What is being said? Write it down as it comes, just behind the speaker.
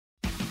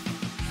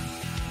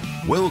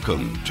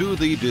Welcome to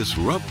the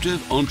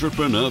Disruptive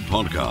Entrepreneur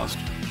Podcast.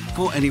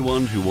 For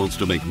anyone who wants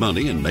to make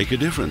money and make a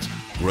difference,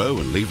 grow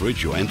and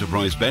leverage your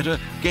enterprise better,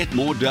 get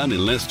more done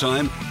in less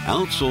time,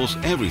 outsource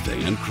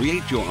everything and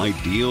create your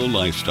ideal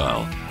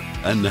lifestyle.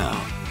 And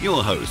now,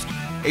 your host,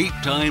 8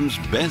 times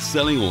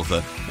best-selling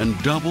author and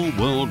double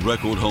world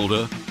record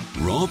holder,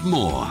 Rob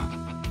Moore.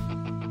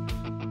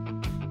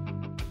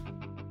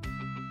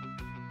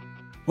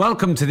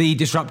 Welcome to the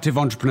Disruptive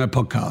Entrepreneur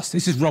Podcast.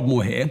 This is Rob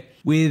Moore here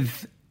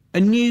with a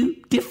new,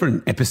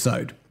 different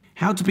episode.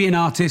 How to be an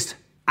artist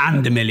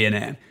and a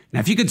millionaire. Now,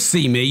 if you could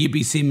see me, you'd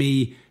be seeing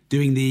me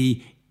doing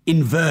the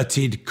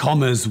inverted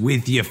commas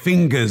with your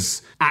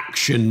fingers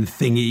action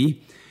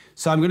thingy.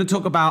 So I'm going to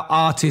talk about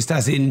artist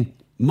as in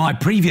my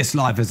previous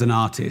life as an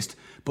artist,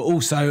 but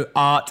also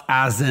art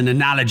as an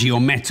analogy or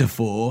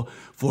metaphor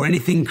for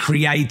anything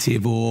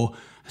creative or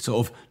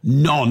sort of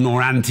non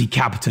or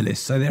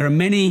anti-capitalist. So there are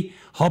many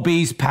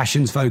hobbies,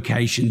 passions,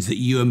 vocations that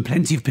you and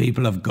plenty of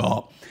people have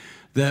got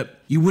that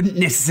you wouldn't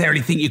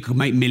necessarily think you could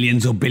make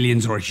millions or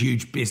billions or a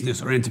huge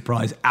business or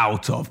enterprise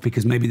out of,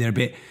 because maybe they're a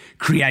bit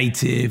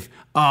creative,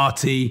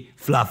 arty,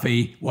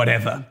 fluffy,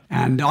 whatever.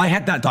 And I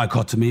had that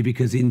dichotomy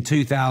because in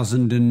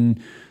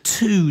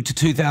 2002 to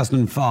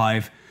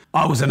 2005,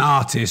 I was an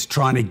artist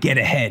trying to get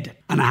ahead.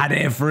 And I had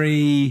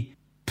every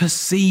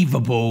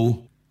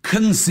perceivable,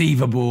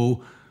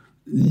 conceivable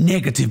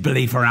negative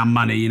belief around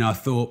money. You know, I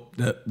thought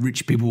that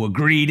rich people were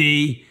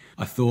greedy.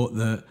 I thought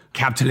that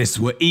capitalists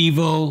were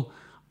evil.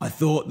 I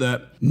thought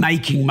that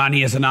making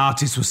money as an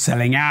artist was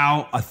selling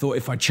out. I thought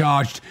if I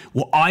charged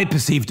what I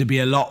perceived to be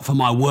a lot for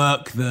my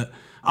work, that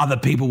other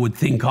people would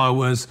think I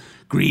was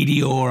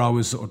greedy or I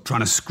was sort of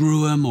trying to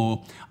screw them,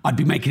 or I'd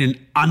be making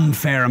an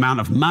unfair amount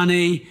of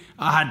money.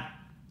 I had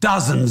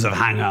dozens of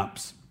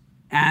hang-ups.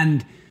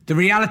 And the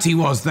reality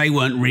was they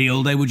weren't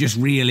real. They were just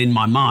real in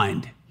my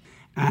mind.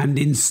 And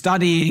in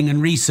studying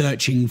and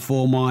researching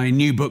for my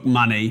new book,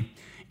 Money,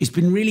 it's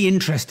been really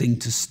interesting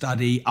to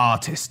study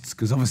artists,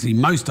 because obviously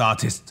most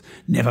artists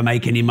never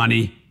make any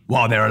money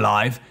while they're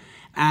alive.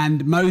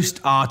 And most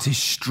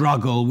artists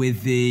struggle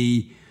with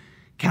the,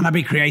 can I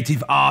be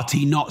creative,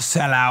 arty, not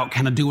sell out?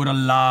 Can I do what I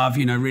love?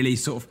 You know, really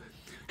sort of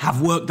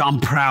have work that I'm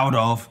proud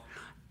of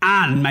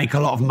and make a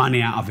lot of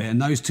money out of it.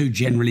 And those two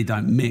generally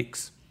don't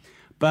mix.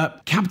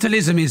 But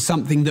capitalism is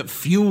something that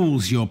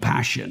fuels your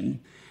passion.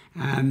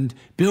 And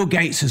Bill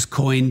Gates has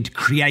coined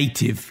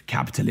creative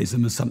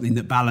capitalism as something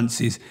that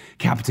balances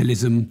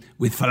capitalism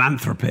with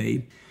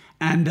philanthropy.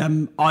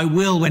 And I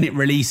will, when it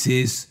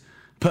releases,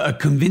 put a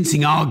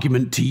convincing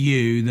argument to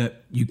you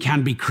that you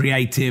can be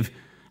creative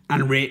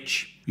and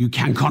rich, you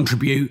can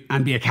contribute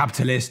and be a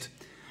capitalist,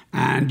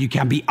 and you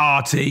can be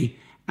arty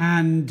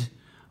and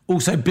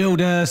also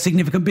build a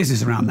significant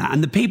business around that.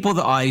 And the people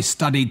that I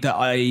studied that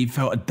I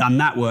felt had done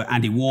that were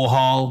Andy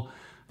Warhol,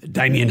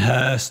 Damien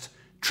Hirst,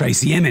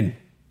 Tracy Emin.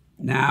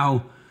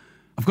 Now,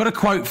 I've got a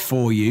quote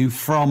for you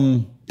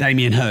from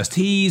Damien Hirst.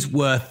 He's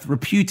worth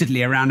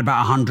reputedly around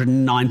about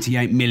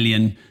 $198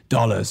 million.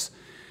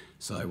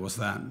 So what's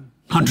that?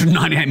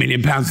 198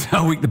 million pounds.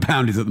 How weak the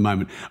pound is at the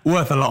moment.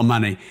 Worth a lot of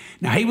money.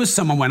 Now, he was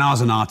someone when I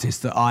was an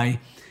artist that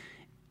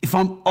if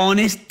I'm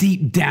honest,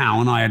 deep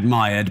down, I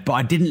admired, but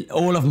I didn't,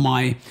 all of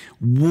my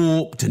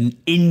warped and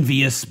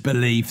envious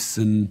beliefs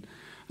and,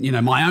 you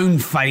know, my own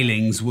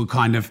failings were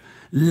kind of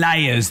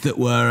layers that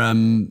were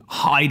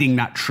hiding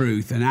that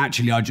truth. And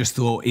actually, I just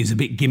thought he was a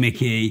bit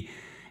gimmicky.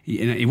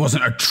 You know, he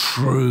wasn't a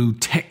true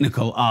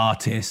technical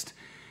artist.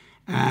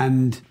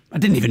 And I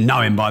didn't even know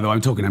him, by the way.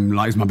 I'm talking to him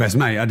like he's my best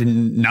mate. I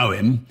didn't know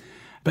him.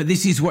 But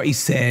this is what he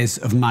says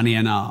of money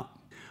and art.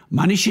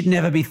 Money should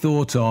never be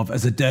thought of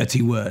as a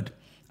dirty word.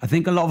 I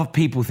think a lot of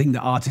people think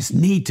that artists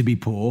need to be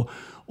poor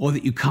or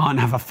that you can't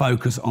have a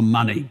focus on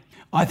money.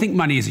 I think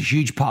money is a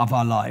huge part of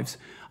our lives.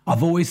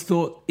 I've always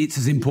thought it's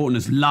as important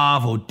as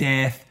love or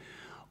death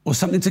or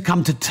something to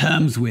come to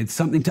terms with,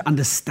 something to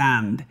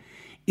understand.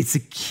 It's a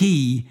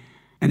key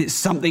and it's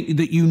something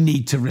that you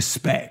need to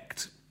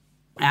respect.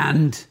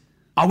 And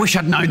I wish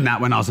I'd known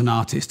that when I was an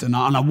artist. And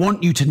I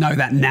want you to know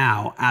that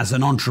now as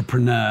an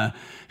entrepreneur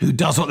who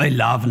does what they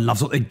love and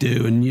loves what they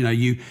do. And, you know,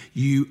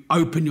 you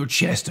open your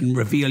chest and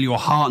reveal your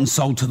heart and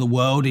soul to the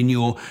world in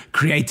your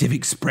creative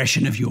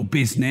expression of your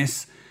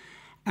business.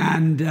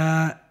 And,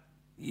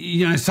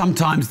 you know,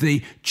 sometimes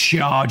the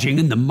charging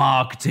and the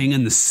marketing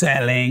and the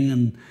selling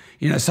and,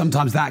 you know,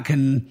 sometimes that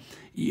can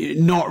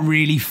not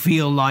really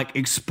feel like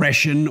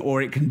expression,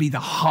 or it can be the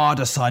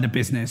harder side of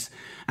business.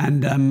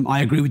 And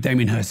I agree with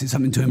Damien Hirst. It's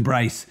something to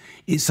embrace.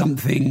 It's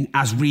something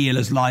as real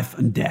as life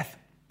and death.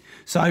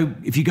 So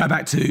if you go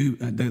back to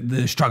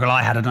the struggle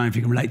I had, I don't know if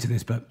you can relate to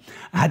this, but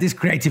I had this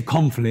creative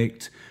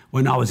conflict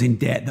when I was in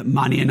debt that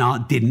money and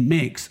art didn't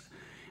mix.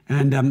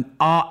 And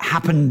art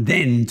happened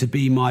then to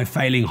be my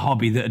failing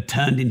hobby that had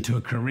turned into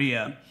a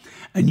career.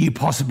 And you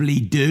possibly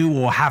do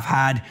or have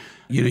had,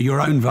 you know, your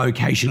own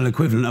vocational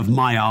equivalent of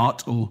my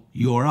art or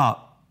your art.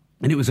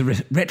 And it was a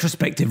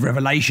retrospective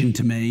revelation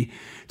to me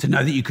to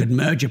know that you could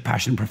merge a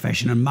passion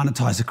profession and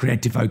monetize a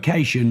creative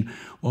vocation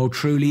while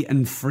truly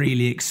and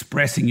freely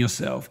expressing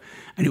yourself.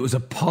 And it was a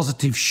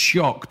positive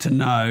shock to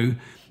know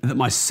that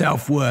my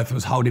self-worth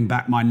was holding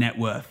back my net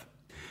worth.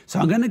 So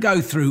I'm going to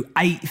go through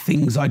 8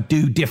 things I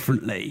do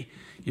differently.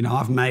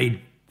 I've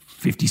made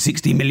 50,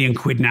 60 million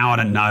quid now. I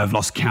don't know. I've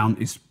lost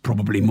count. It's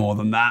probably more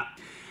than that.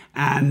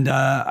 And,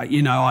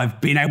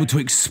 I've been able to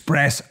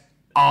express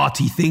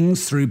arty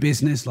things through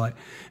business like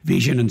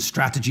vision and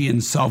strategy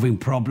and solving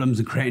problems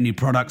and creating new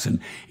products and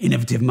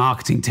innovative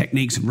marketing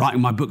techniques and writing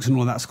my books and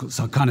all that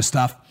kind of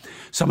stuff.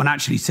 Someone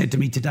actually said to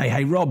me today,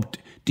 "Hey, Rob,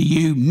 do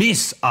you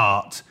miss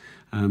art?"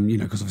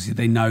 Because obviously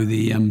they know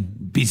the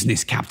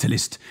business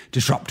capitalist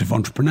disruptive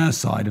entrepreneur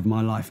side of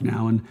my life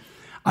now.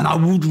 And I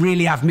would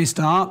really have missed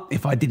art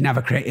if I didn't have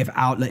a creative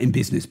outlet in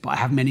business, but I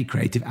have many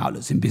creative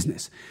outlets in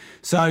business.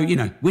 So,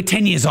 we're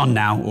 10 years on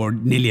now, or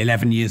nearly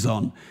 11 years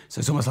on. So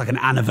it's almost like an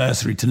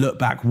anniversary to look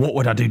back. What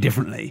would I do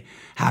differently?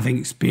 Having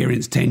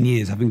experienced 10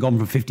 years, having gone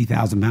from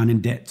 £50,000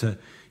 in debt to,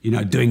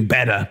 doing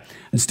better,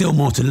 and still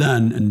more to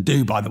learn and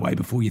do, by the way,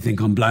 before you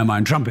think I'm blowing my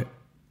own trumpet.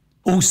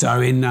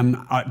 Also,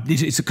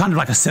 it's a kind of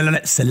like a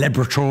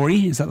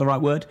celebratory, is that the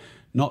right word?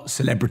 Not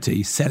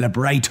celebrity,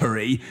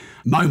 celebratory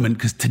moment,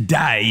 because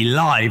today,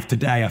 I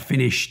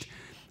finished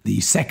the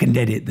second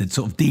edit, the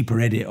sort of deeper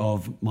edit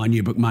of my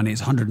new book, Money.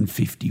 It's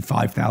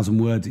 155,000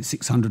 words. It's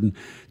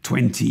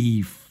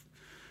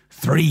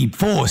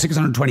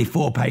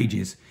 624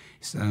 pages.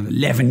 It's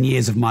 11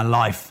 years of my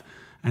life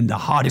and the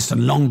hardest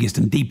and longest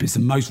and deepest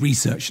and most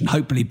researched and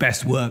hopefully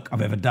best work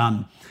I've ever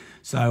done.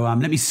 So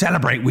let me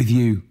celebrate with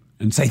you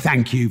and say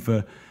thank you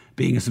for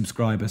being a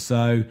subscriber.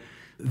 So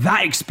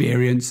that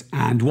experience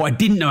and what I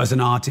didn't know as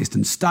an artist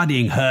and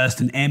studying Hearst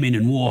and Emin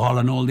and Warhol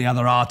and all the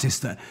other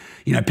artists that,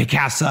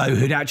 Picasso,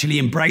 who'd actually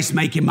embraced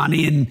making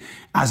money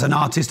as an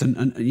artist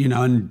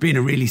and being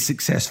a really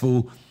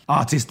successful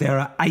artist, there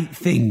are 8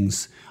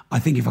 things I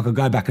think if I could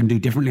go back and do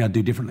differently, I'd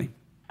do differently.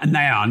 And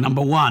they are,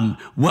 number 1,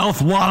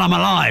 wealth while I'm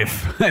alive.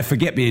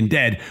 Forget being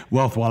dead,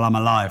 wealth while I'm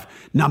alive.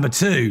 Number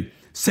 2,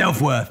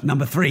 self-worth.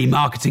 Number 3,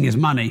 marketing is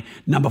money.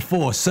 Number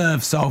 4,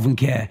 serve, solve and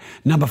care.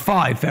 Number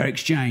 5, fair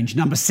exchange.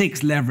 Number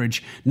 6,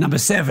 leverage. Number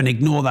 7,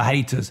 ignore the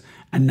haters.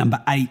 And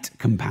number 8,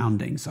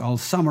 compounding. So I'll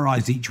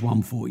summarize each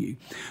one for you.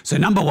 So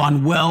number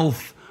 1,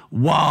 wealth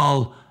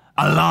while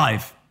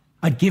alive.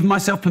 I'd give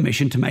myself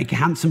permission to make a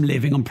handsome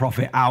living and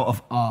profit out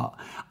of art.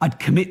 I'd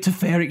commit to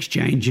fair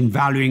exchange in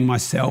valuing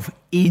myself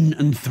in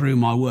and through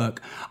my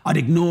work. I'd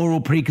ignore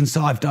all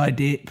preconceived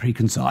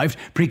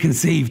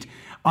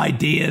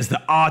ideas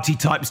that arty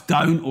types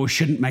don't or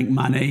shouldn't make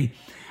money.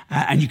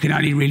 And you can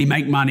only really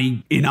make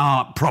money in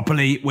art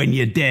properly when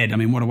you're dead. I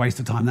mean, what a waste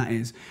of time that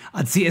is.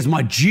 I'd see it as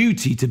my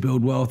duty to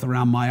build wealth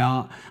around my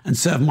art and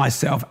serve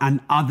myself and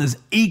others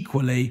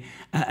equally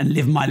and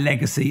live my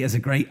legacy as a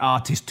great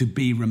artist to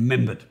be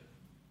remembered.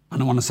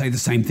 And I want to say the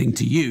same thing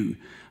to you.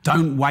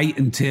 Don't wait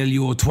until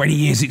you're 20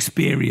 years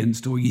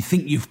experienced or you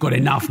think you've got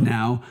enough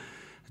now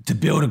to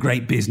build a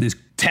great business,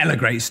 tell a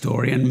great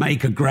story and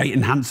make a great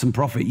and handsome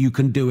profit. You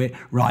can do it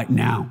right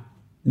now.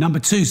 Number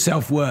 2,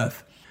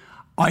 self-worth.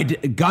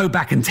 I'd go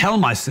back and tell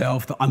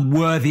myself that I'm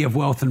worthy of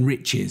wealth and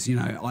riches.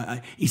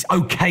 It's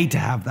okay to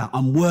have that.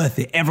 I'm worth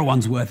it.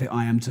 Everyone's worth it.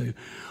 I am too.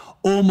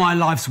 All my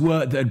life's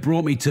work that had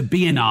brought me to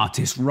be an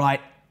artist right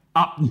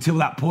up until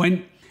that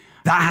point,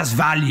 that has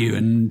value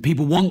and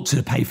people want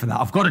to pay for that.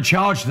 I've got to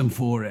charge them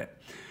for it.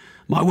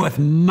 My worth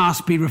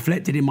must be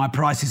reflected in my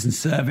prices and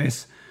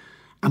service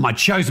and my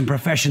chosen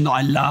profession that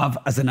I love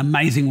as an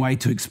amazing way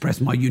to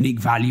express my unique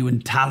value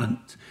and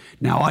talent.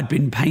 Now, I'd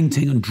been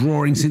painting and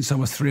drawing since I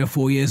was 3 or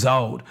 4 years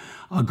old.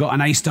 I got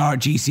an A-star at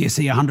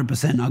GCSE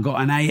 100%. I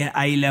got an A at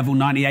A-level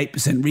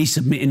 98%,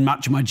 resubmitting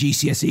much of my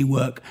GCSE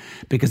work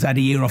because I had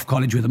a year off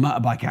college with a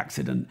motorbike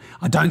accident.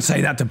 I don't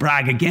say that to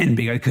brag again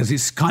because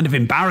it's kind of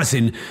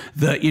embarrassing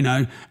that,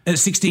 at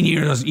 16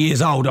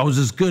 years old, I was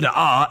as good at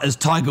art as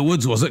Tiger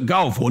Woods was at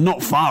golf, or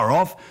not far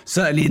off,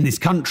 certainly in this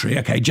country.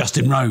 Okay,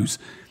 Justin Rose.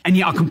 And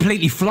yet I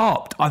completely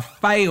flopped. I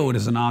failed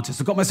as an artist.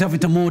 I got myself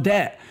into more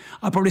debt.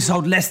 I probably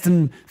sold less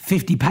than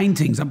 50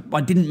 paintings.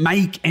 I didn't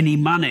make any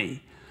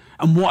money.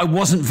 And what I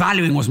wasn't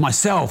valuing was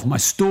myself, my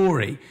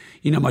story,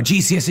 my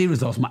GCSE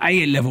results, my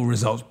A-level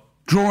results,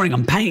 drawing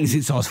and painting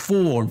since I was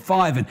 4 and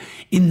 5. And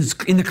in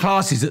the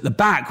classes at the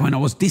back, when I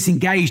was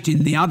disengaged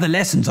in the other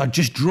lessons, I'd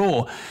just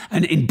draw.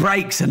 And in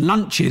breaks and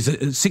lunches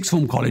at sixth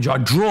form college,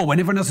 I'd draw. When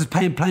everyone else was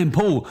playing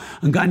pool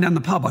and going down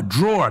the pub, I'd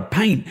draw, I'd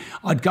paint.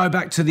 I'd go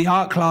back to the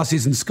art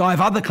classes and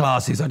skive other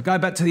classes. I'd go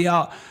back to the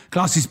art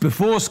classes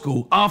before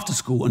school, after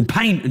school, and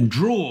paint and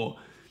draw.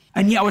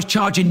 And yet I was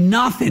charging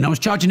nothing. I was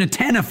charging a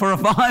tenner for a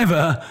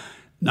fiver.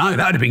 No,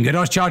 that would have been good.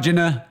 I was charging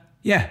a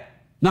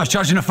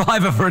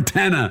fiver for a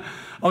tenner.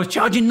 I was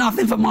charging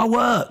nothing for my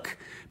work.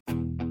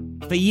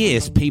 For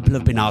years, people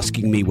have been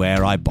asking me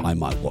where I buy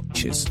my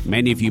watches.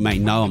 Many of you may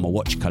know I'm a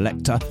watch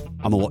collector,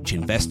 I'm a watch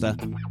investor,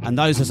 and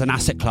those as an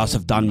asset class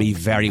have done me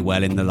very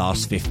well in the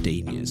last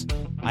 15 years.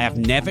 I have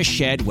never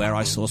shared where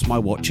I source my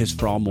watches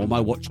from or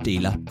my watch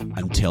dealer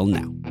until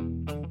now.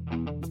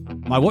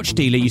 My watch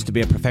dealer used to be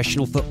a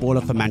professional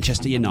footballer for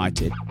Manchester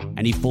United,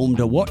 and he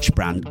formed a watch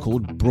brand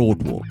called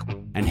Broadwalk.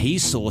 And he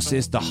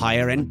sources the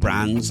higher-end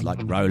brands like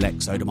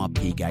Rolex, Audemars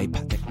Piguet,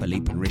 Patek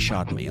Philippe and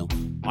Richard Mille.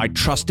 I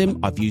trust him,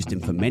 I've used him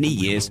for many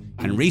years,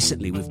 and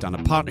recently we've done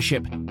a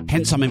partnership.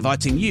 Hence I'm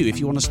inviting you, if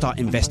you want to start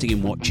investing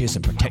in watches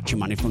and protect your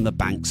money from the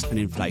banks and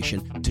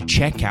inflation, to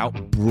check out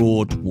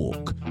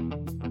Broadwalk.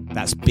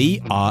 That's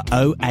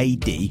BROADWALK.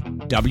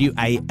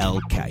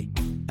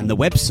 And the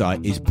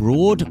website is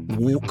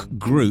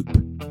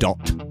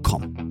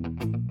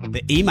broadwalkgroup.com.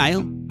 The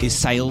email is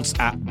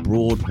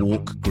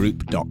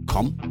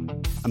sales@broadwalkgroup.com.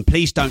 And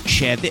please don't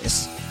share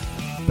this,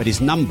 but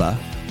his number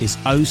is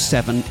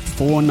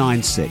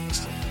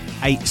 07496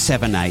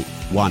 878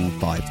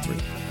 153.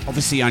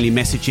 Obviously, only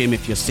message him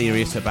if you're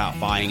serious about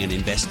buying and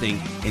investing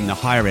in the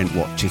higher end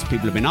watches.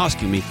 People have been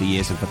asking me for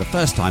years, and for the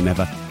first time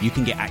ever, you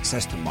can get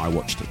access to my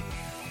watch team.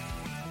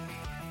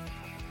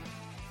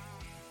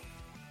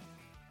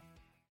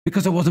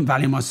 Because I wasn't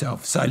valuing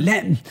myself. So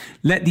let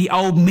the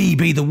old me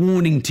be the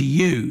warning to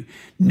you.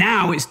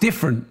 Now it's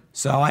different.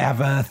 So I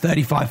have a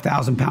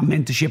 £35,000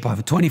 mentorship. I have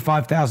a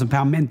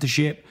 £25,000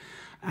 mentorship.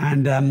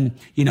 And,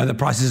 the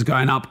prices are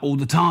going up all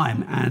the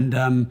time. And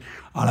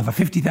I'll have a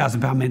 £50,000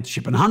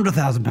 mentorship and a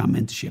 £100,000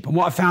 mentorship. And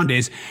what I found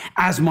is,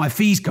 as my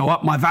fees go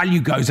up, my value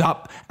goes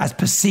up as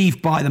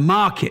perceived by the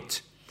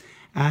market.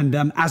 And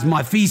as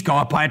my fees go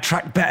up, I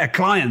attract better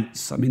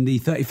clients. I mean, the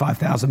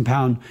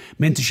 £35,000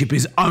 mentorship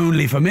is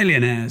only for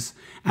millionaires.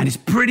 And it's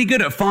pretty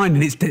good at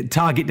finding its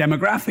target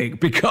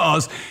demographic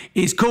because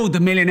it's called the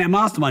Millionaire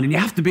Mastermind. And you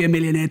have to be a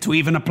millionaire to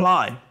even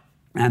apply.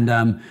 And,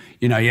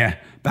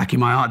 back in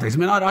my art days,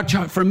 I'd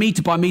charge for a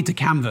meter by meter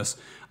canvas.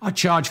 I'd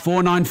charge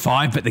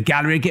 $495, but the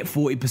gallery would get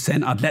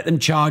 40%. I'd let them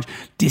charge,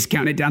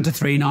 discount it down to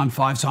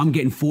 $395. So I'm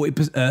getting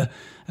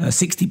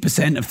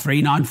 60% of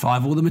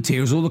 $395, all the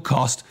materials, all the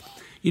cost.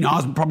 I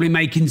was probably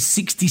making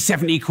 60,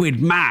 70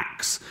 quid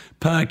max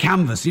per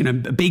canvas, a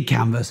big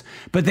canvas.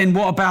 But then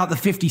what about the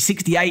 50,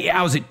 60, 80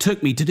 hours it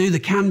took me to do the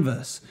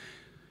canvas?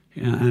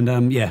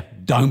 Don't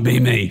be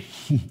me.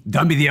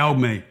 Don't be the old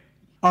me.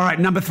 All right,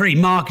 number 3,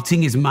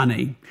 marketing is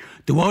money.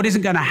 The world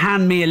isn't going to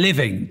hand me a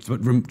living.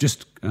 But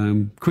just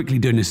quickly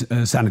doing this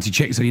sanity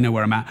check so you know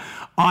where I'm at.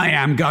 I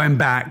am going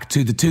back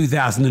to the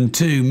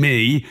 2002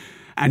 me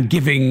and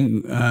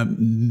giving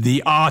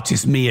the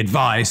artist me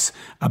advice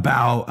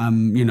about,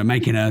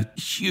 making a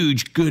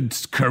huge, good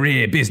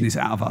career business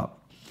out of art.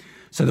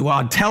 So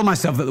I tell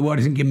myself that the world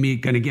isn't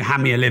going to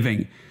hand me a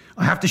living.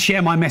 I have to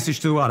share my message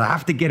to the world. I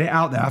have to get it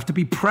out there. I have to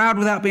be proud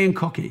without being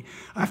cocky.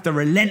 I have to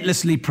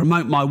relentlessly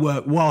promote my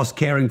work whilst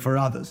caring for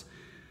others.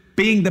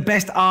 Being the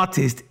best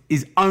artist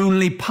is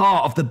only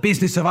part of the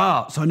business of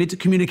art. So I need to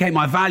communicate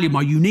my value,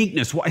 my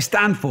uniqueness, what I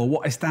stand for,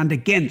 what I stand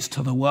against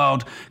to the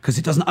world, because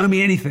it doesn't owe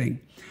me anything.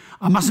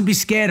 I mustn't be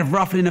scared of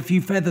ruffling a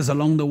few feathers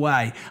along the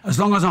way, as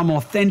long as I'm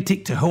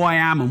authentic to who I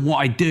am and what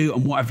I do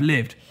and what I've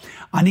lived.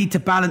 I need to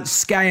balance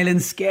scale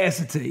and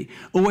scarcity,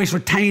 always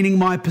retaining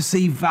my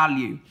perceived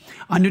value.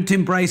 I need to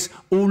embrace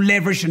all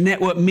leverage and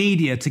network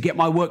media to get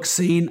my work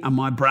seen and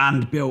my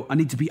brand built. I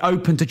need to be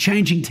open to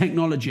changing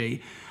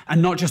technology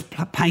and not just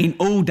paint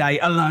all day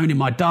alone in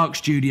my dark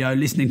studio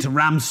listening to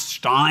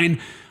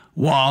Rammstein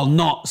while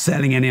not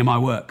selling any of my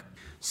work.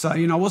 So,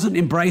 I wasn't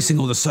embracing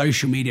all the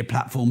social media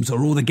platforms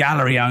or all the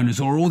gallery owners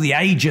or all the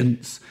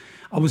agents.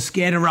 I was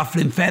scared of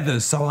ruffling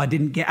feathers, so I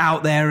didn't get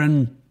out there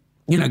and,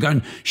 go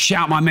and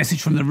shout my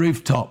message from the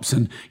rooftops.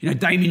 And,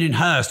 Damien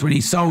Hirst, when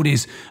he sold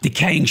his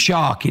decaying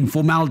shark in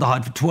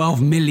formaldehyde for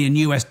 $12 million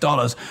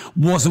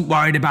wasn't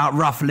worried about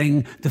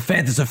ruffling the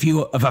feathers of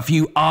a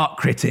few art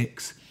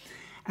critics.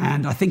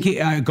 And I think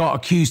it got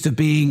accused of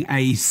being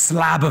a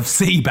slab of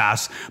sea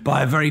bass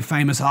by a very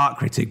famous art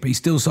critic, but he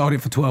still sold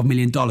it for $12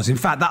 million. In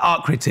fact, that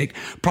art critic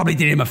probably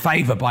did him a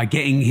favour by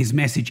getting his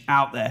message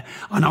out there.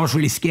 And I was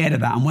really scared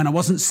of that. And when I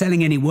wasn't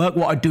selling any work,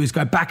 what I'd do is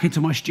go back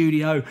into my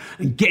studio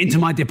and get into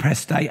my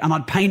depressed state and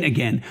I'd paint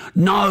again.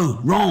 No,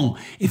 wrong.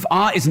 If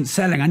art isn't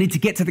selling, I need to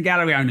get to the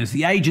gallery owners,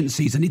 the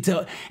agencies. I need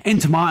to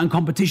enter my art in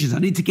competitions. I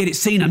need to get it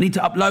seen. I need to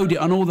upload it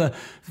on all the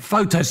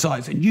photo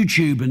sites and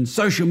YouTube and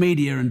social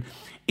media and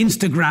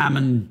Instagram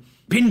and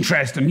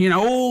Pinterest and,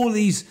 all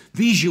these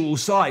visual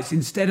sites,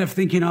 instead of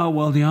thinking, oh,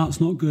 well, the art's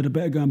not good, I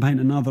better go and paint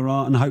another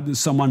art and hope that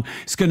someone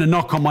is going to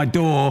knock on my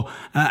door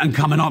and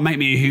come and make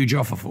me a huge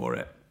offer for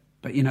it.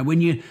 But,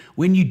 when you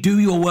do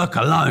your work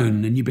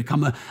alone and you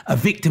become a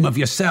victim of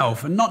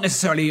yourself, and not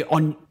necessarily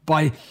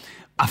by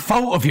a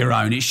fault of your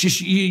own, it's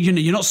just,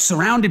 you're not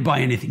surrounded by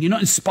anything, you're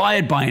not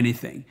inspired by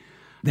anything,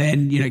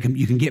 then, you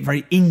can get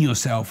very in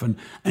yourself and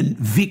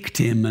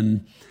victim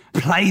and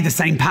play the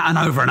same pattern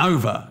over and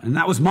over. And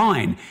that was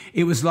mine.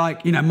 It was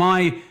like,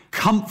 my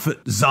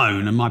comfort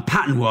zone and my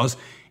pattern was,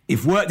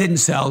 if work didn't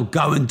sell,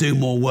 go and do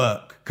more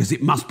work because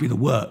it must be the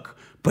work.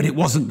 But it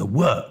wasn't the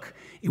work.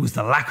 It was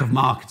the lack of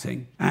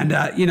marketing. And,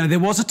 there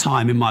was a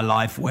time in my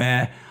life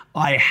where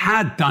I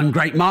had done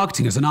great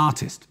marketing as an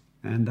artist.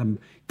 And I'm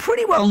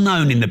pretty well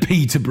known in the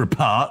Peterborough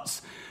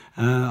parts.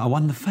 I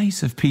won the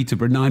Face of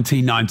Peterborough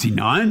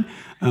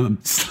 1999.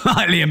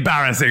 Slightly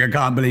embarrassing. I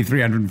can't believe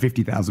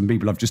 350,000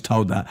 people I've just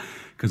told that,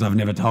 because I've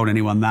never told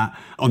anyone that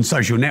on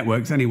social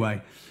networks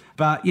anyway.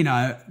 But, you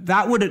know,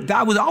 I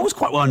was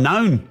quite well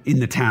known in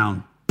the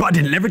town, but I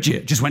didn't leverage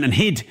it. Just went and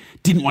hid.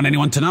 Didn't want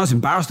anyone to know. I was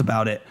embarrassed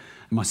about it.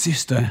 My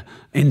sister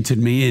entered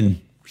me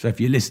in. So if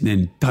you're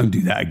listening, don't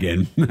do that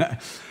again.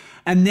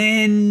 And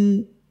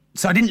then,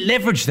 so I didn't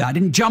leverage that. I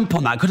didn't jump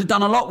on that. I could have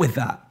done a lot with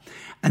that.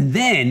 And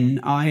then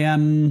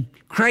I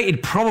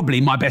created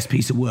probably my best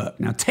piece of work.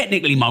 Now,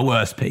 technically my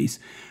worst piece,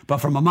 but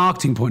from a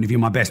marketing point of view,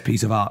 my best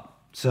piece of art.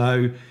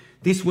 So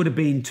this would have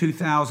been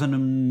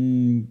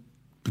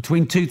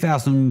between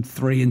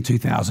 2003 and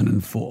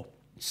 2004.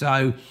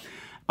 So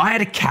I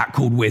had a cat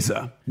called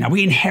Whizzer. Now,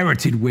 we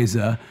inherited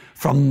Whizzer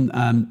from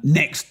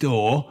next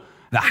door,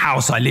 the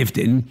house I lived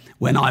in,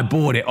 when I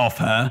bought it off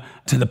her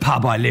to the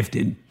pub I lived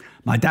in.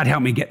 My dad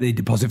helped me get the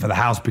deposit for the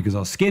house because I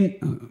was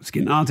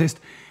skin artist.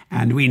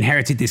 And we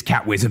inherited this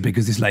cat Whizzer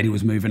because this lady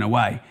was moving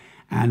away.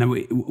 And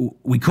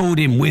we called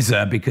him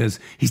Whizzer because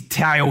his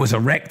tail was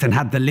erect and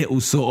had the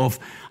little sort of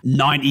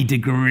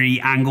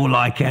 90-degree angle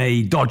like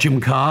a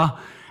Dodgem car.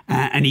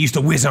 And he used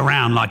to whiz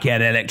around like he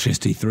had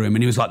electricity through him.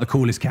 And he was like the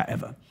coolest cat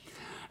ever.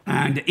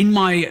 And in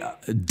my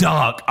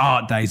dark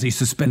art days, I used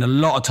to spend a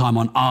lot of time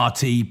on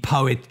arty,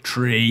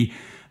 poetry,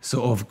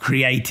 sort of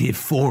creative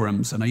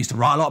forums. And I used to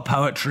write a lot of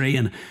poetry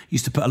and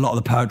used to put a lot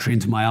of the poetry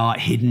into my art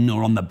hidden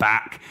or on the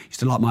back.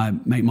 Used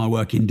to make my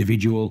work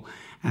individual.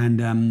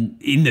 And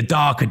in the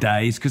darker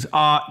days, because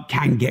art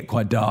can get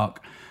quite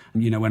dark,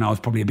 you know, when I was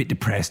probably a bit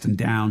depressed and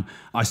down,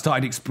 I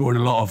started exploring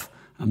a lot of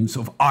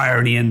sort of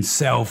irony and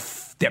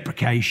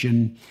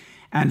self-deprecation.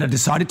 And I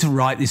decided to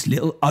write this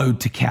little ode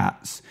to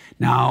cats.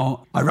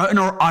 Now, I wrote an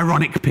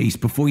ironic piece.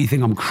 Before you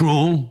think I'm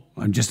cruel,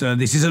 this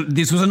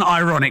was an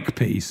ironic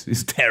piece.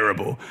 It's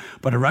terrible.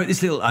 But I wrote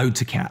this little ode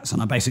to cats,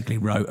 and I basically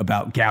wrote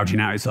about gouging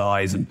out its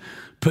eyes and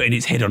putting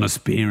its head on a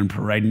spear and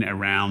parading it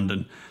around.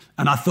 And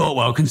I thought,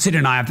 well,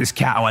 considering I have this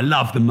cat who I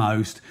love the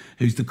most,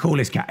 who's the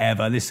coolest cat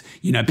ever,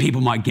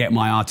 people might get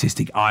my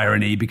artistic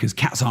irony because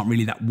cats aren't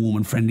really that warm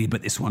and friendly,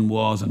 but this one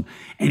was. And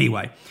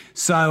anyway,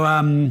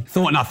 so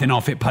thought nothing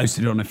of it,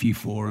 posted it on a few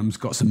forums,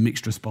 got some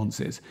mixed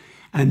responses.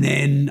 And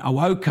then I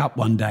woke up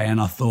one day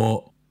and I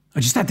thought, I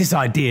just had this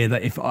idea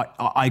that if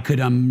I could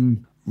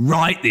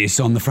write this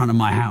on the front of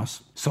my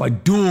house. So I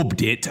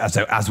daubed it,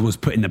 as was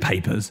put in the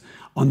papers,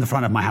 on the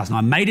front of my house. And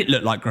I made it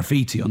look like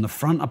graffiti. On the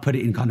front, I put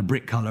it in kind of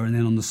brick colour, and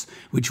then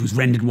which was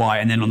rendered white.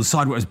 And then on the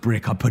side where it was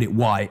brick, I put it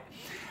white.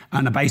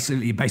 And I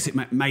basically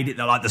made it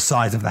like the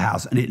size of the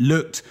house. And it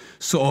looked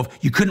sort of,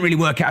 you couldn't really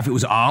work out if it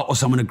was art or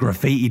someone had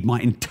graffitied my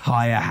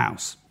entire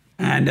house.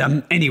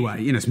 And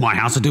anyway, you know, it's my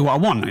house. I do what I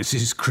want. It's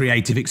this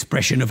creative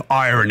expression of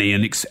irony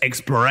and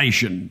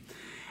exploration.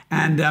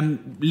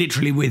 And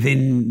literally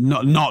within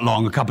not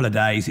long, a couple of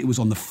days, it was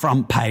on the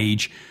front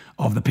page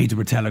of the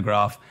Peterborough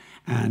Telegraph.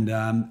 And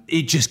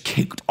it just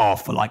kicked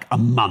off for like a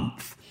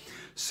month.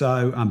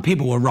 So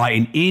people were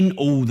writing in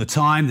all the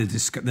time.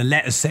 The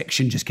letters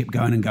section just kept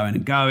going and going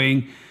and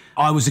going.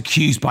 I was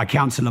accused by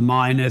Councillor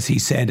Miners. He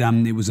said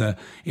it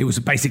was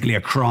basically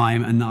a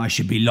crime and that I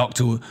should be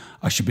locked, or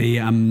I should be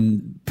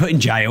put in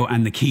jail,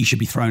 and the key should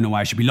be thrown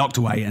away. I should be locked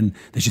away and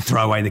they should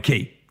throw away the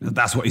key.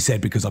 That's what he said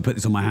because I put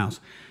this on my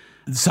house.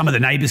 Some of the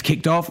neighbours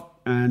kicked off,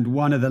 and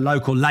one of the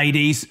local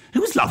ladies,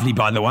 who was lovely,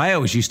 by the way, I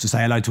always used to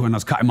say hello to her when I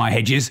was cutting my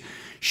hedges,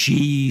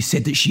 she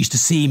said that she used to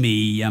see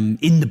me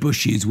in the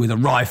bushes with a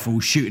rifle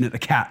shooting at the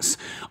cats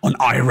on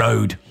I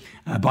Road.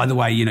 By the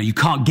way, you know, you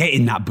can't get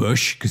in that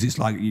bush because it's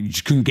like you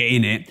just couldn't get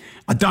in it.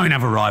 I don't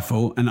have a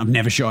rifle and I've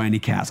never shot any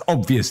cats,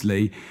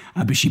 obviously.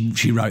 But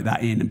she wrote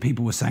that in, and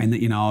people were saying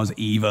that, you know, I was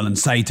evil and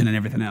Satan and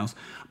everything else.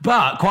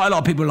 But quite a lot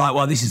of people were like,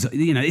 well, this is,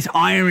 you know, it's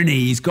irony.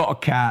 He's got a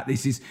cat.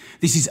 This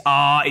is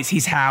art. It's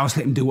his house.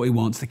 Let him do what he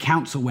wants. The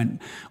council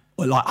went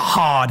like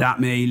hard at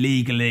me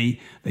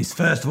legally.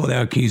 First of all, they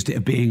accused it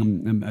of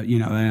being,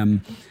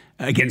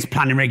 against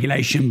planning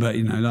regulation, but,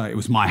 you know, like it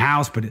was my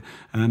house. But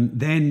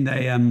then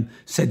they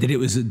said that it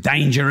was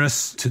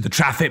dangerous to the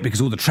traffic because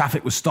all the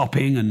traffic was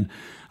stopping and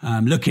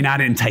looking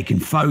at it and taking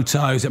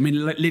photos. I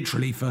mean,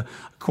 literally for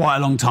quite a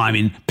long time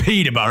in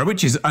Peterborough,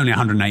 which is only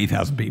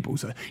 180,000 people.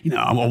 So, you know,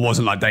 I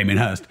wasn't like Damien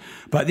Hirst.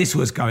 But this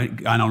was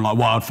going on like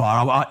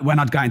wildfire. When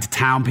I'd go into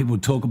town, people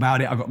would talk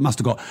about it. Must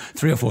have got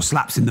 3 or 4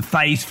 slaps in the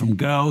face from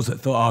girls that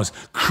thought I was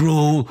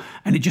cruel.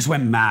 And it just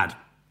went mad.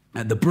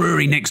 The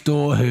brewery next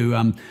door,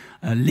 who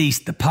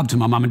leased the pub to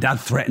my mum and dad,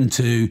 threatened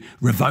to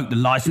revoke the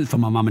licence for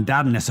my mum and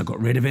dad unless I got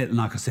rid of it. And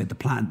like I said, the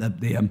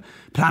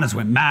planners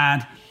went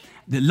mad.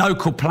 The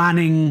local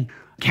planning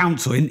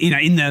council,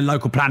 in their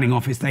local planning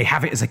office, they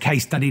have it as a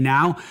case study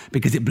now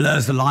because it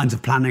blurs the lines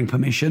of planning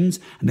permissions,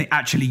 and they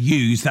actually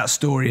use that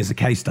story as a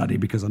case study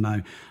because I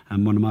know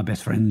one of my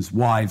best friend's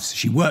wives,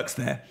 she works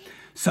there.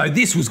 So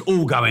this was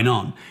all going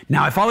on.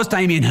 Now, if I was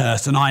Damien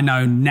Hirst and I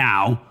know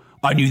now,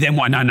 I knew then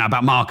what I know now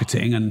about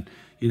marketing, and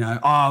you know,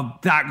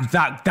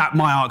 that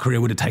my art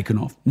career would have taken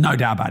off, no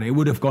doubt about it. It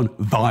would have gone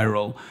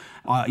viral.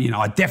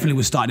 I definitely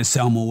was starting to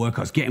sell more work.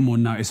 I was getting more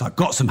notice. I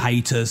got some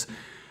haters,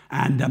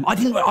 And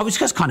I was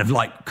just kind of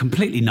like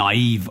completely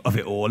naive of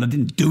it all. I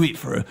didn't do it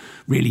for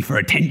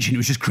attention. It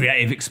was just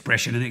creative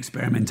expression and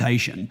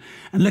experimentation.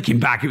 And looking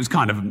back, it was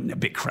kind of a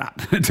bit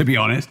crap, to be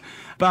honest.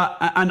 But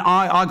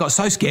I got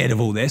so scared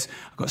of all this.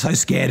 I got so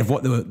scared of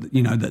what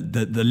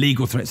the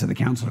legal threats of the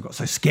council. I got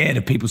so scared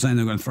of people saying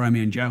they were going to throw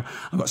me in jail.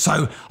 I got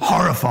so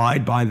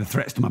horrified by the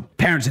threats to my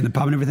parents in the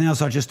pub and everything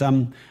else. I just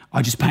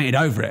painted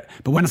over it.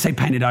 But when I say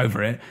painted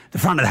over it, the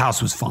front of the house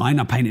was fine.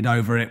 I painted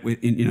over it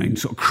in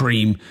sort of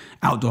cream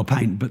outdoor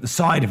paint. But the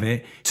side of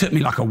it took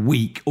me like a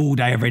week, all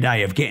day, every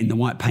day, of getting the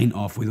white paint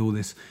off with all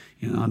this,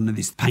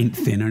 this paint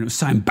thinner. And it was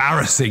so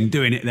embarrassing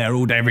doing it there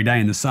all day, every day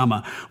in the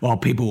summer while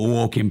people were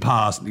walking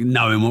past,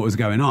 knowing what was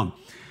going on.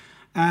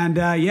 And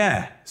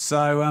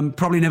so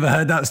probably never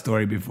heard that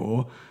story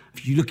before.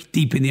 If you look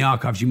deep in the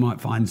archives, you might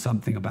find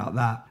something about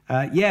that.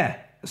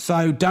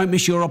 So don't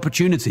miss your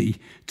opportunity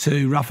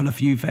to ruffle a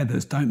few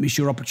feathers. Don't miss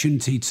your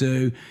opportunity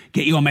to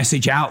get your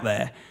message out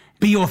there.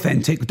 Be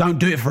authentic. Don't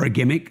do it for a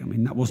gimmick. I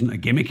mean, that wasn't a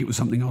gimmick. It was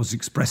something I was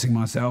expressing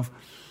myself.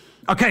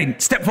 Okay,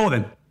 step 4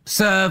 then.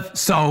 Serve,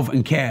 solve,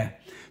 and care.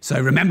 So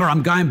remember,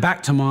 I'm going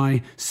back to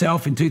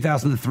myself in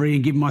 2003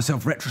 and giving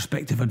myself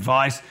retrospective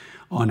advice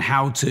on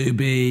how to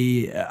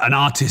be an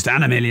artist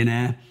and a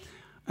millionaire.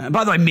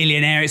 By the way,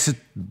 millionaire, it's a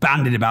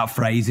bandied about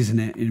phrase, isn't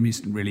it?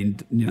 It's really,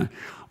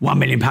 £1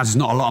 million is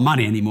not a lot of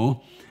money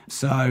anymore.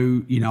 So,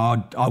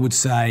 I would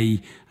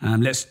say,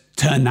 let's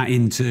turn that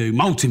into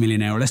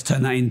multimillionaire, or let's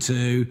turn that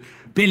into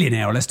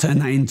billionaire, or let's turn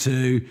that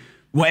into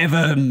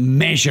whatever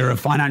measure of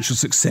financial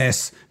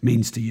success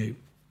means to you.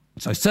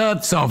 So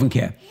serve, solve, and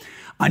care.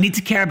 I need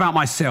to care about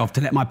myself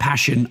to let my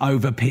passion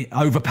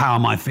overpower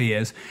my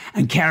fears,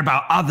 and care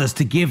about others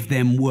to give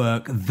them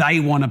work they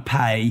want to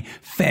pay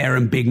fair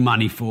and big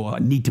money for. I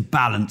need to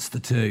balance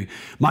the two.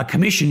 My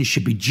commissions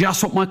should be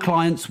just what my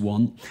clients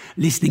want,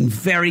 listening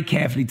very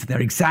carefully to their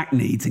exact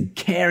needs and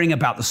caring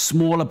about the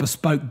smaller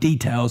bespoke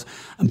details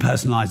and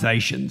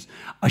personalizations.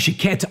 I should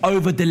care to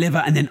over-deliver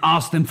and then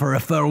ask them for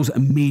referrals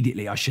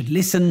immediately. I should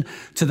listen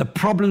to the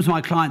problems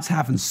my clients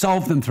have and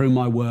solve them through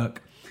my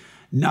work,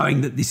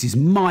 knowing that this is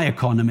my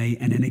economy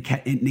and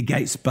it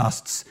negates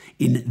busts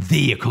in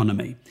the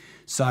economy.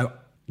 So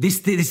this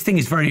thing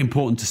is very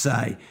important to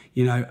say.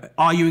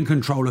 Are you in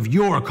control of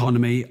your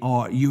economy,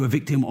 or are you a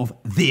victim of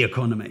the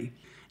economy?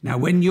 Now,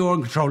 when you're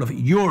in control of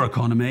your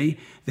economy,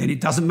 then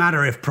it doesn't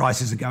matter if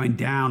prices are going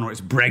down, or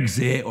it's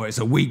Brexit, or it's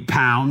a weak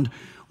pound,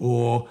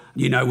 or,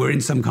 we're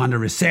in some kind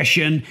of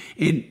recession.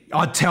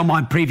 I'd tell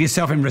my previous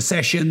self, in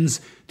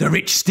recessions, the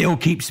rich still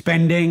keep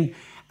spending.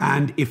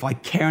 And if I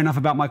care enough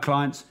about my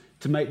clients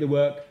to make the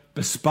work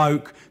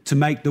bespoke, to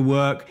make the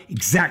work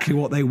exactly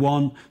what they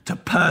want, to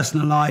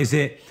personalize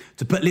it,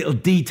 to put little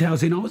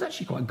details in. I was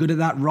actually quite good at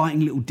that, writing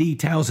little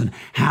details and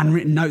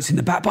handwritten notes in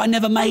the back, but I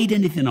never made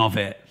anything of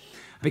it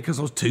because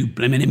I was too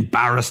blimmin'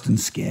 embarrassed and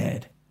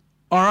scared.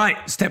 All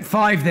right, step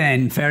 5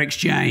 then, fair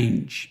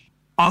exchange.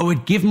 I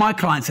would give my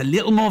clients a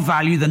little more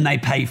value than they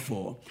pay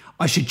for.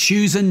 I should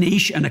choose a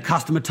niche and a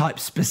customer type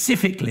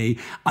specifically,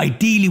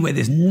 ideally where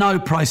there's no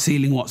price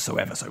ceiling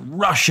whatsoever. So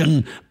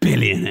Russian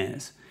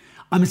billionaires.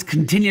 I must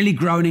continually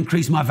grow and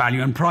increase my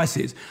value and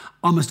prices.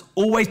 I must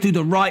always do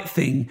the right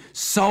thing,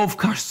 solve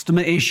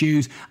customer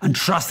issues, and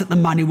trust that the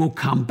money will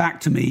come back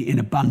to me in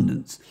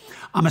abundance.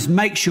 I must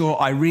make sure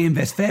I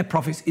reinvest fair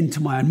profits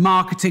into my own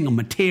marketing and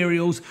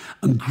materials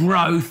and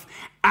growth,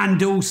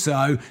 and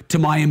also to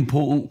my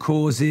important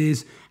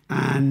causes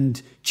and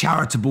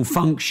charitable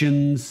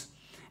functions,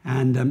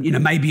 and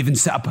maybe even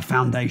set up a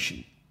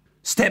foundation.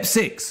 Step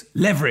 6,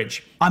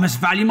 leverage. I must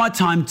value my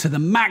time to the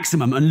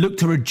maximum and look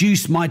to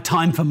reduce my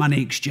time for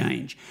money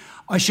exchange.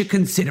 I should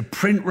consider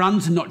print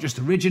runs and not just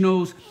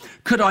originals.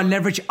 Could I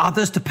leverage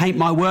others to paint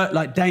my work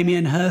like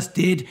Damien Hirst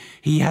did?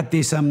 He had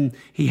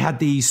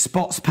these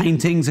spots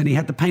paintings, and he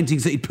had the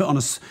paintings that he'd put on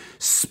a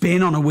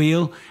spin on a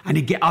wheel, and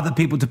he'd get other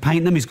people to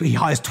paint them. He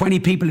hires 20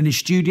 people in his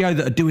studio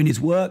that are doing his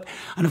work.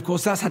 And of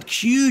course, that's had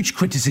huge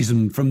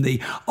criticism from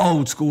the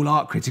old school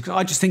art critics.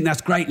 I just think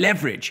that's great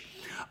leverage.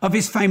 Of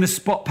his famous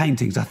spot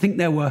paintings, I think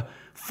there were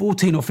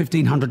 1,400 or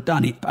 1,500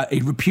 done. He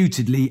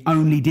reputedly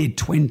only did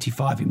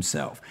 25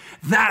 himself.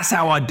 That's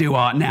how I do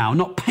art now,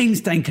 not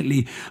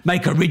painstakingly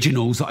make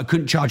originals that I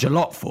couldn't charge a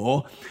lot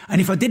for.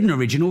 And if I did an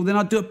original, then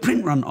I'd do a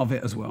print run of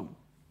it as well.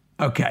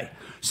 Okay,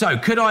 so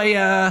could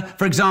I,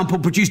 for example,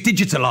 produce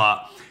digital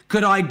art?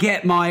 Could I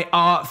get my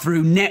art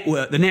through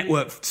the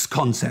networks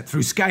concept,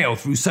 through scale,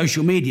 through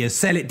social media,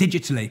 sell it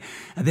digitally?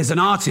 There's an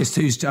artist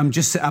who's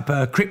just set up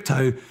a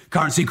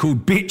cryptocurrency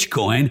called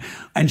Bitcoin,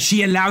 and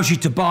she allows you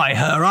to buy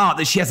her art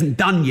that she hasn't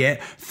done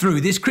yet through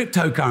this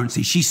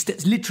cryptocurrency.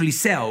 She literally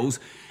sells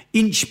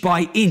inch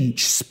by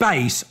inch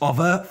space of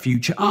her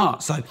future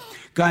art. So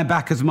going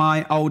back as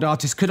my old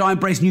artist, could I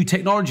embrace new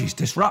technologies,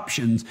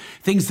 disruptions,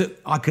 things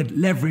that I could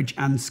leverage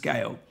and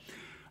scale?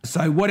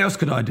 So what else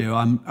could I do?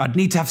 I'd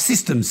need to have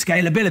systems,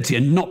 scalability,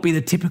 and not be the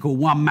typical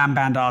one-man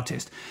band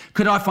artist.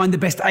 Could I find the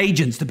best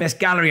agents, the best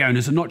gallery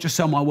owners, and not just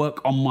sell my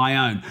work on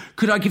my own?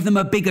 Could I give them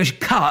a bigger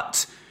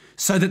cut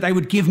so that they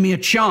would give me a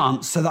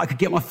chance so that I could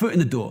get my foot in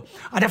the door.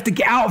 I'd have to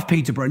get out of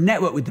Peterborough,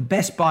 network with the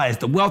best buyers,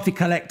 the wealthy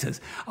collectors.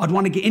 I'd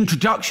want to get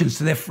introductions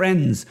to their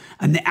friends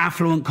and their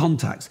affluent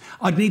contacts.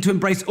 I'd need to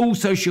embrace all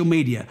social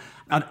media.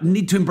 I'd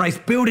need to embrace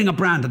building a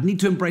brand. I'd need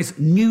to embrace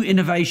new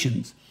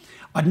innovations.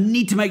 I'd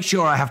need to make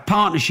sure I have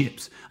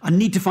partnerships. I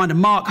need to find a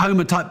Mark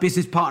Homer type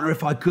business partner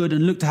if I could,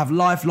 and look to have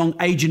lifelong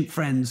agent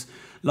friends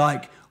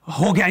like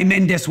Jorge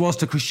Mendes was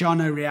to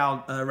Cristiano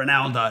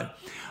Ronaldo.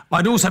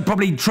 I'd also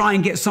probably try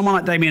and get someone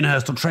like Damien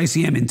Hirst or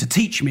Tracy Emin to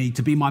teach me,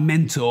 to be my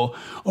mentor,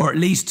 or at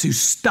least to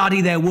study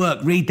their work,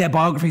 read their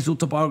biographies,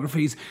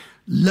 autobiographies,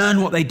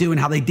 learn what they do and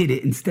how they did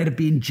it, instead of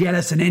being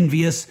jealous and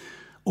envious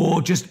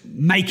or just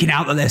making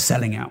out that they're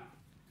selling out.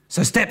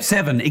 So step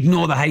 7,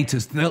 ignore the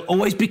haters. There'll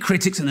always be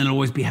critics and there'll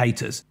always be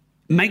haters.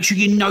 Make sure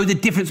you know the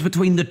difference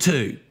between the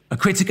two. A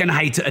critic and a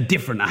hater are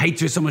different. A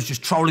hater is someone who's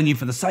just trolling you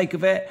for the sake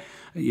of it,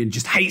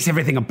 just hates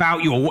everything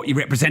about you or what you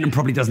represent and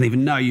probably doesn't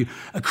even know you.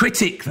 A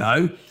critic,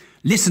 though,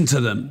 listen to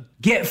them,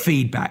 get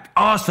feedback,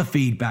 ask for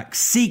feedback,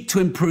 seek to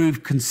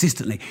improve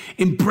consistently.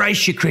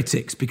 Embrace your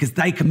critics because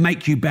they can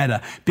make you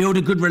better. Build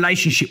a good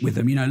relationship with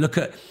them. Look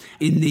at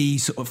in the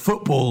sort of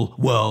football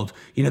world,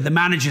 the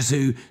managers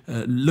who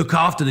look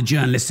after the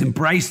journalists,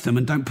 embrace them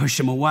and don't push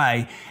them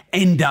away,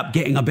 end up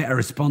getting a better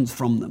response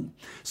from them.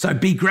 So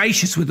be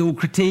gracious with all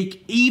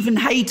critique, even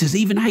haters,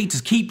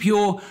 keep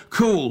your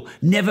cool.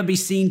 Never be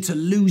seen to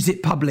lose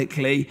it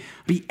publicly.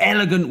 Be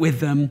elegant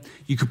with them.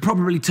 You could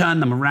probably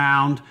turn them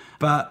around,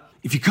 but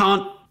if you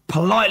can't,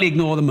 politely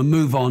ignore them and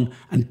move on,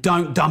 and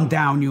don't dumb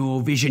down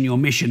your vision, your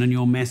mission and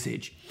your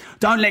message.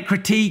 Don't let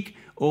critique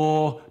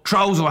or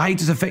trolls or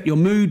haters affect your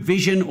mood,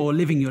 vision or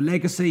living your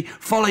legacy.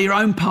 Follow your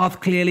own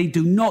path clearly.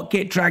 Do not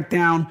get dragged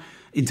down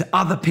into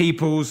other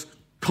people's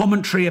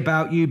commentary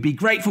about you. Be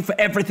grateful for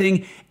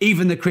everything,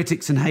 even the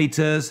critics and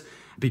haters.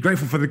 Be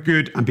grateful for the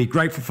good and be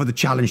grateful for the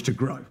challenge to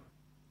grow.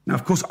 Now,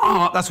 of course,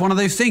 art, that's one of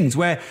those things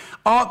where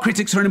art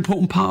critics are an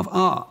important part of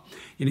art.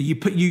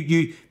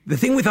 The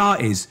thing with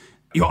art is,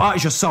 your art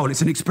is your soul.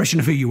 It's an expression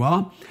of who you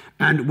are.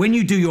 And when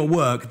you do your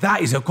work,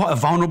 that is quite a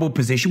vulnerable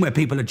position where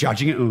people are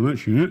judging it. Oh,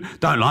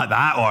 don't like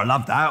that, or I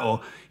love that,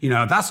 or,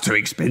 that's too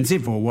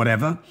expensive, or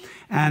whatever.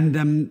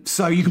 And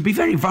so you can be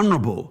very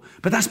vulnerable,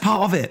 but that's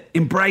part of it.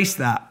 Embrace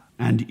that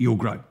and you'll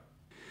grow.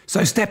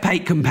 So step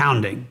 8,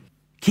 compounding.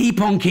 Keep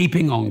on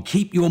keeping on.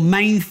 Keep your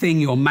main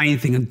thing,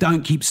 and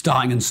don't keep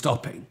starting and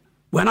stopping.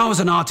 When I was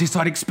an artist,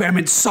 I'd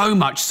experiment so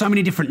much, so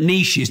many different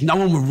niches. No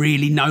one would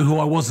really know who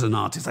I was as an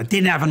artist. I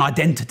didn't have an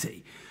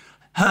identity.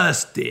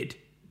 Hirst did.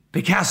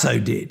 Picasso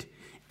did.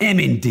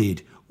 Emin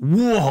did.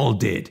 Warhol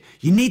did.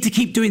 You need to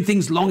keep doing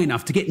things long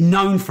enough to get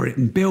known for it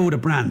and build a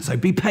brand. So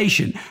be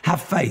patient,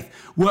 have faith,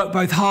 work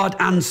both hard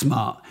and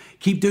smart.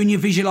 Keep doing your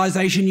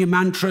visualization, your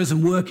mantras,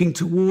 and working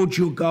towards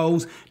your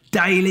goals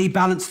daily.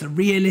 Balance the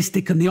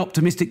realistic and the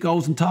optimistic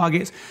goals and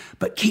targets,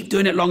 but keep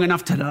doing it long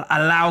enough to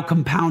allow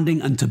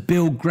compounding and to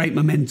build great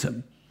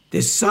momentum.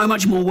 There's so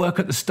much more work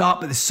at the start,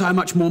 but there's so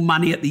much more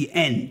money at the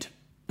end.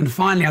 And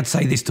finally, I'd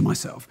say this to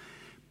myself: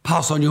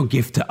 pass on your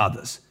gift to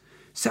others.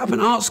 Set up an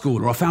art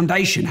school or a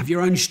foundation. Have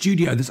your own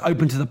studio that's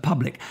open to the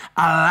public.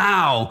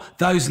 Allow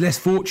those less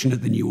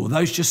fortunate than you or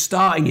those just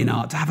starting in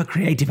art to have a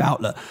creative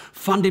outlet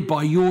funded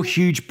by your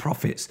huge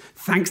profits,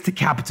 thanks to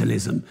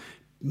capitalism.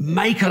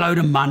 Make a load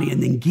of money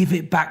and then give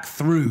it back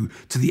through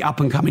to the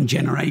up-and-coming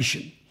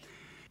generation.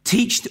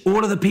 Teach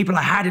all of the people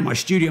I had in my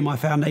studio, my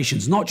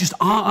foundations, not just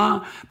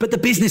art, but the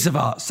business of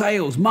art,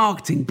 sales,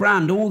 marketing,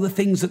 brand, all the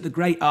things that the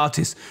great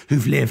artists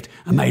who've lived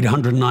and made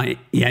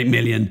 198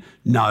 million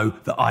know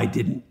that I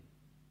didn't.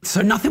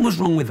 So nothing was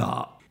wrong with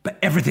art, but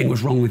everything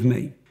was wrong with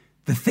me.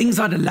 The things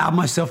I'd allowed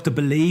myself to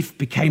believe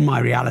became my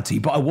reality,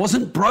 but I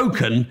wasn't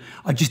broken.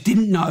 I just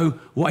didn't know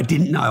what I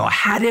didn't know. I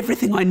had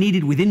everything I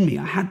needed within me.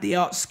 I had the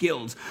art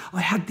skills.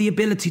 I had the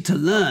ability to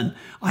learn.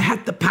 I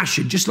had the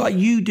passion, just like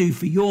you do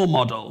for your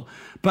model,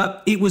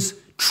 but it was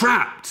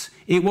trapped.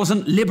 It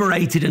wasn't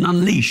liberated and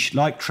unleashed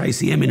like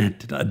Tracy Emin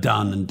had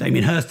done and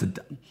Damien Hirst had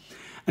done.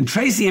 And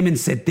Tracy Emin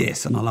said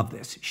this, and I love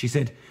this. She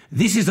said,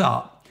 "This is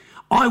art.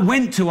 I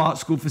went to art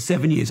school for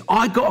 7 years.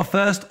 I got a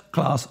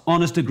first-class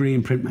honours degree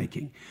in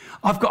printmaking.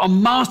 I've got a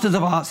Masters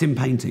of Arts in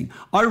painting.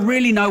 I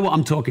really know what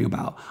I'm talking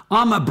about.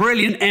 I'm a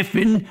brilliant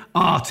effing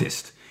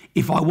artist.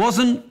 If I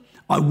wasn't,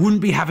 I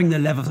wouldn't be having the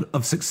level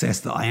of success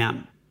that I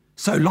am."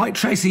 So like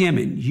Tracy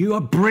Emin, you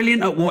are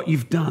brilliant at what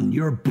you've done.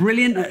 You're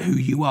brilliant at who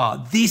you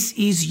are. This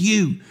is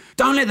you.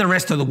 Don't let the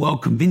rest of the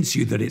world convince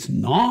you that it's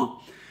not.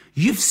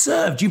 You've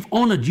served, you've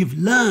honoured, you've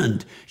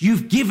learned,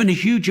 you've given a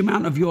huge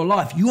amount of your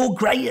life. You're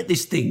great at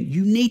this thing.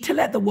 You need to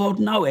let the world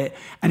know it.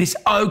 And it's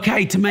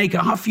okay to make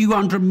a few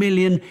 $100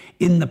 million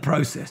in the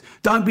process.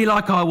 Don't be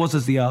like I was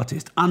as the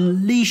artist.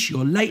 Unleash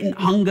your latent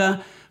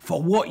hunger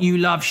for what you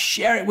love.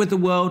 Share it with the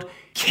world.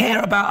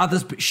 Care about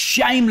others, but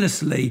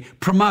shamelessly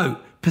promote,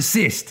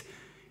 persist.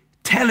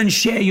 Tell and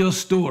share your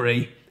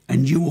story,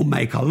 and you will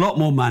make a lot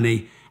more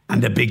money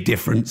and a big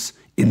difference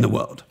in the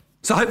world.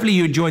 So hopefully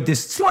you enjoyed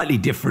this slightly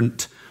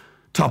different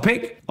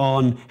topic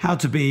on how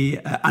to be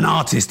an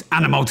artist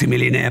and a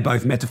multimillionaire,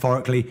 both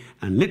metaphorically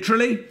and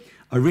literally.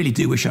 I really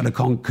do wish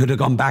could have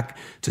gone back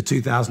to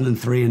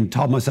 2003 and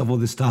told myself all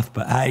this stuff.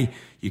 But hey,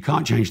 you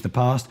can't change the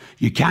past.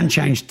 You can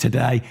change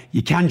today.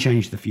 You can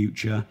change the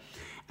future.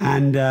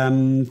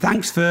 And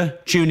thanks for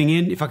tuning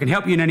in. If I can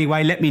help you in any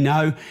way, let me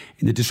know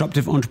in the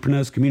Disruptive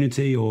Entrepreneurs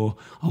community or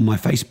on my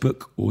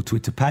Facebook or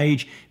Twitter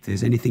page. If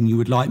there's anything you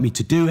would like me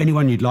to do,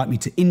 anyone you'd like me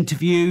to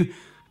interview,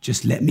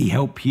 just let me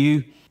help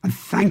you. And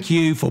thank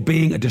you for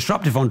being a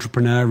disruptive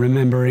entrepreneur,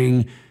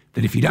 remembering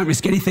that if you don't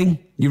risk anything,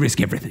 you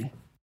risk everything.